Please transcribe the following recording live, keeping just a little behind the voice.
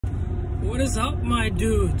What is up, my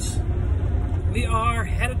dudes? We are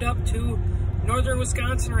headed up to northern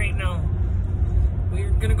Wisconsin right now.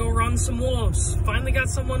 We're gonna go run some wolves. Finally got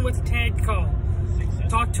someone with a tag call.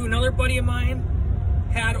 Talked to another buddy of mine.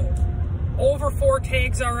 Had over 4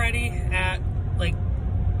 tags already at like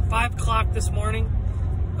 5 o'clock this morning.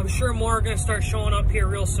 I'm sure more are gonna start showing up here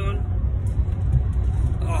real soon.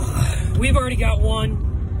 We've already got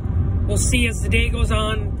one. We'll see as the day goes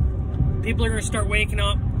on. People are gonna start waking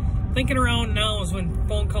up. Thinking around now is when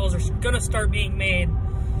phone calls are gonna start being made.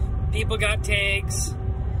 People got tags.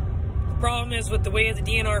 The problem is with the way the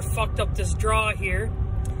DNR fucked up this draw here.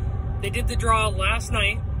 They did the draw last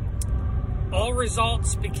night. All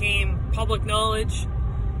results became public knowledge,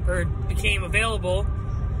 or became available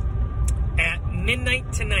at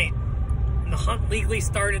midnight tonight. And the hunt legally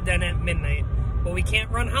started then at midnight. But we can't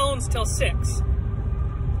run hounds till 6.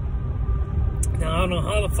 Now I don't know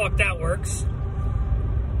how the fuck that works.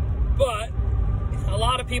 But a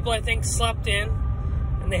lot of people, I think, slept in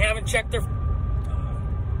and they haven't checked their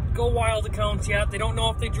Go Wild accounts yet. They don't know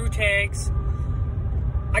if they drew tags.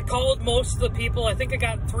 I called most of the people. I think I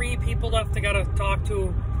got 3 people left I gotta talk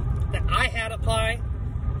to that I had apply,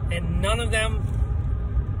 and none of them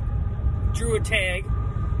drew a tag.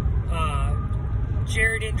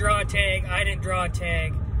 Jerry didn't draw a tag. I didn't draw a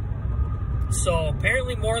tag. So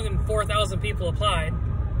apparently more than 4,000 people applied.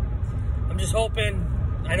 I'm just hoping.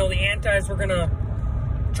 I know the antis were gonna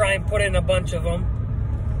try and put in a bunch of them.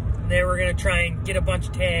 They were gonna try and get a bunch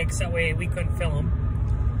of tags, that way we couldn't fill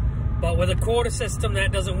them. But with a quota system,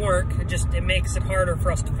 that doesn't work. It makes it harder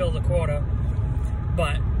for us to fill the quota.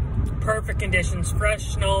 But perfect conditions,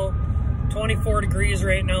 fresh snow, 24 degrees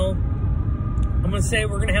right now. I'm gonna say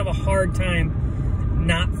we're gonna have a hard time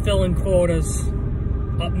not filling quotas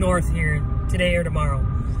up north here today or tomorrow.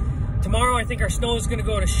 Tomorrow, I think our snow is going to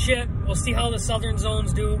go to shit. We'll see how the southern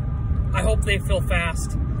zones do. I hope they fill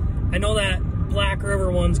fast. I know that Black River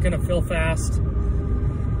one's going to fill fast.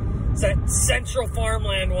 It's that central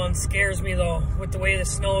farmland one scares me, though, with the way the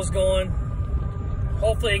snow is going.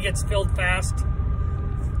 Hopefully it gets filled fast.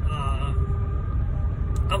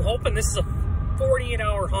 I'm hoping this is a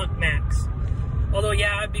 48-hour hunt max. Although,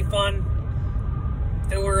 yeah, it'd be fun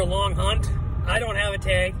if it were a long hunt. I don't have a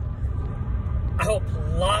tag. I hope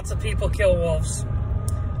lots of people kill wolves.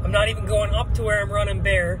 I'm not even going up to where I'm running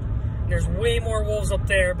bear. There's way more wolves up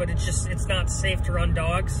there, but it's not safe to run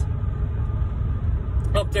dogs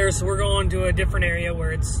up there, so we're going to a different area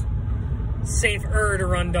where it's safer to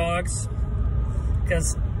run dogs,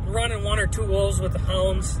 because running 1 or 2 wolves with the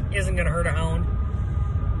hounds isn't going to hurt a hound.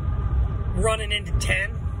 Running into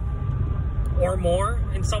 10 or more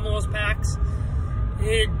in some of those packs,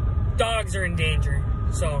 dogs are in danger.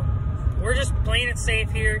 So we're just playing it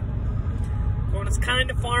safe here. Well, it's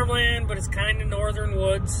kind of farmland, but it's kind of northern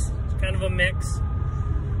woods. It's kind of a mix.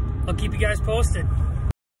 I'll keep you guys posted.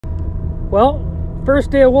 Well,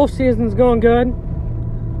 first day of wolf season's going good.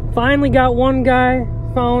 Finally got one guy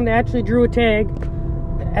found, actually drew a tag.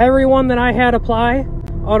 Everyone that I had apply,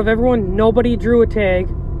 out of everyone, nobody drew a tag.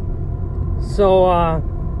 So,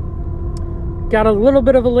 got a little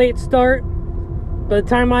bit of a late start. By the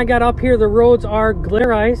time I got up here, the roads are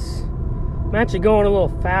glitter ice. I'm actually going a little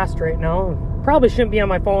fast right now. Probably shouldn't be on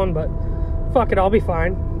my phone, but fuck it, I'll be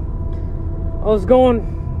fine. I was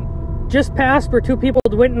going just past where 2 people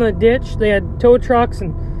went in the ditch. They had tow trucks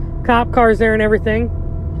and cop cars there and everything.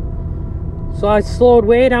 So I slowed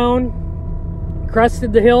way down,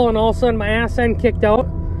 crested the hill, and all of a sudden my ass end kicked out.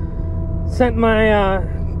 Sent my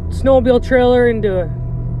snowmobile trailer into a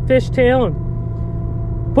fishtail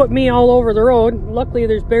and put me all over the road. Luckily,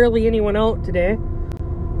 there's barely anyone out today.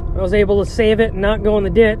 I was able to save it and not go in the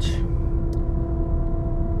ditch.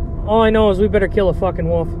 All I know is we better kill a fucking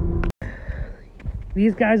wolf.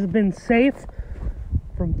 These guys have been safe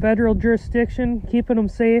from federal jurisdiction, keeping them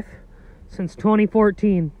safe since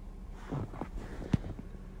 2014.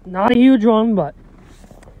 Not a huge one, but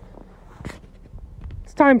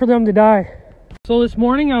it's time for them to die. So this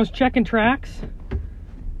morning I was checking tracks,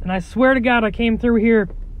 and I swear to God I came through here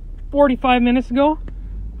 45 minutes ago.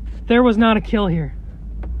 There was not a kill here.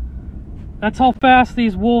 That's how fast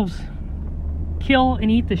these wolves kill and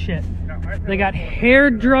eat the shit. They got hair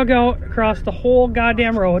drug out across the whole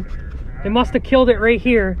goddamn road. They must have killed it right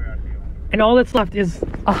here. And all that's left is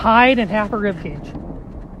a hide and half a rib cage.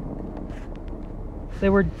 They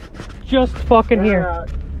were just fucking here.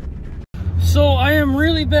 So I am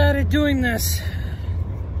really bad at doing this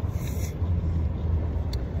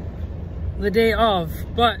the day of,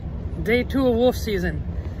 but day 2 of wolf season.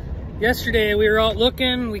 Yesterday we were out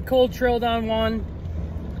looking, we cold trailed on one,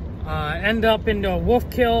 end up into a wolf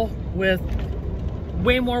kill with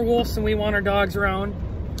way more wolves than we want our dogs around.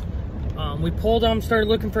 We pulled them, started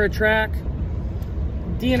looking for a track.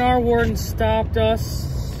 DNR warden stopped us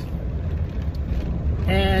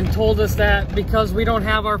and told us that because we don't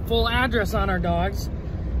have our full address on our dogs,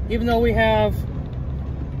 even though we have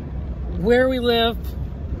where we live,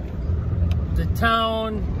 the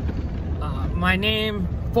town, my name,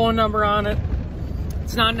 phone number on it,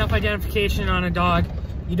 it's not enough identification on a dog.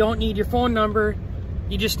 You don't need your phone number,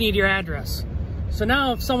 you just need your address. So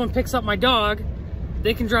now if someone picks up my dog,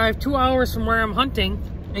 they can drive 2 hours from where I'm hunting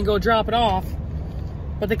and go drop it off,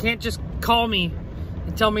 but they can't just call me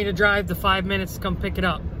and tell me to drive the 5 minutes to come pick it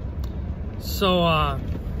up. So,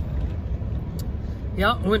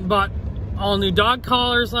 yeah, went and bought all new dog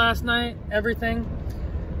collars last night, everything.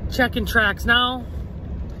 Checking tracks now.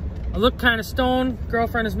 I look kind of stoned.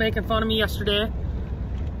 Girlfriend is making fun of me yesterday.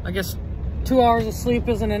 I guess 2 hours of sleep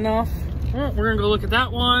isn't enough. Well, we're gonna go look at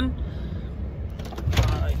that one.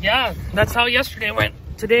 Yeah, that's how yesterday went.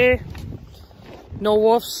 Today, no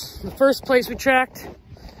wolves. The first place we checked.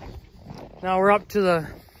 Now we're up to the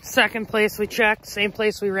second place we checked. Same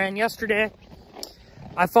place we ran yesterday.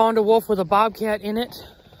 I found a wolf with a bobcat in it.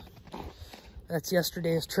 That's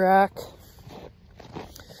yesterday's track.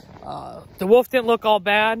 The wolf didn't look all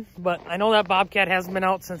bad, but I know that bobcat hasn't been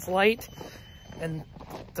out since light. And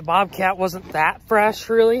the bobcat wasn't that fresh,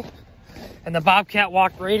 really. And the bobcat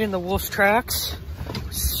walked right in the wolf's tracks.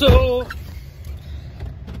 So,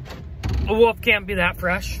 a wolf can't be that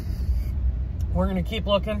fresh. We're gonna keep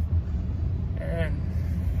looking. And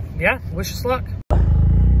yeah, wish us luck.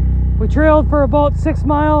 We trailed for about 6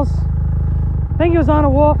 miles. I think it was on a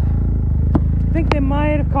wolf. I think they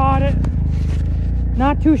might have caught it.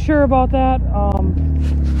 Not too sure about that.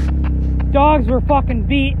 Dogs were fucking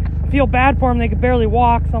beat. I feel bad for them. They could barely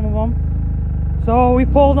walk, some of them. So we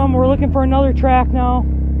pulled them. We're looking for another track now.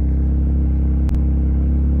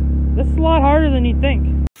 This is a lot harder than you'd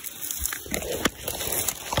think.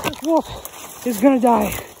 This wolf is gonna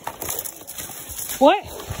die. What?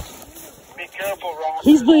 Be careful, Ron.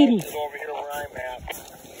 He's bleeding. Over here where I'm at.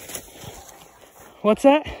 What's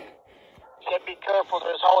that? Said be careful,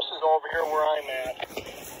 there's houses over here where I'm at.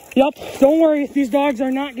 Yep, don't worry. These dogs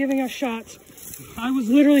are not giving us shots. I was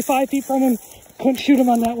literally 5 feet from him. Couldn't shoot him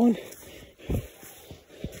on that one.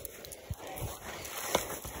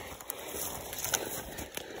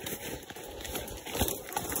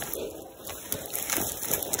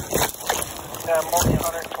 I'm only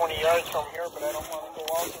 120 yards from here, but I don't want to go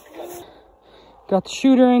out there because... Got the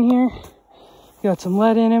shooter in here. Got some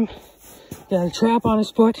lead in him. Got a trap on his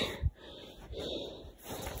foot.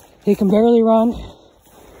 He can barely run.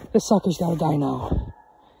 This sucker's gotta die now.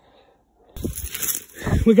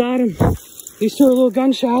 We got him. He's through a little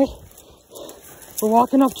gun shy. We're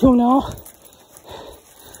walking up to him now.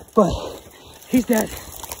 But he's dead.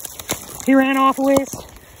 He ran off a ways,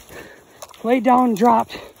 laid down and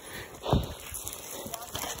dropped.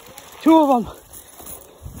 2 of them.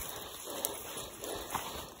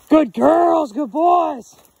 Good girls, good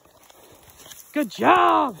boys. Good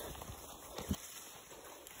job.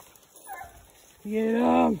 Get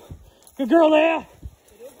him. Good girl, Leah.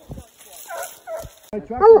 Good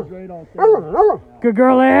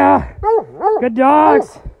girl, Leah. Good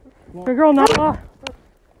dogs. Good girl, Nala.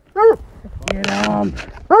 Get him.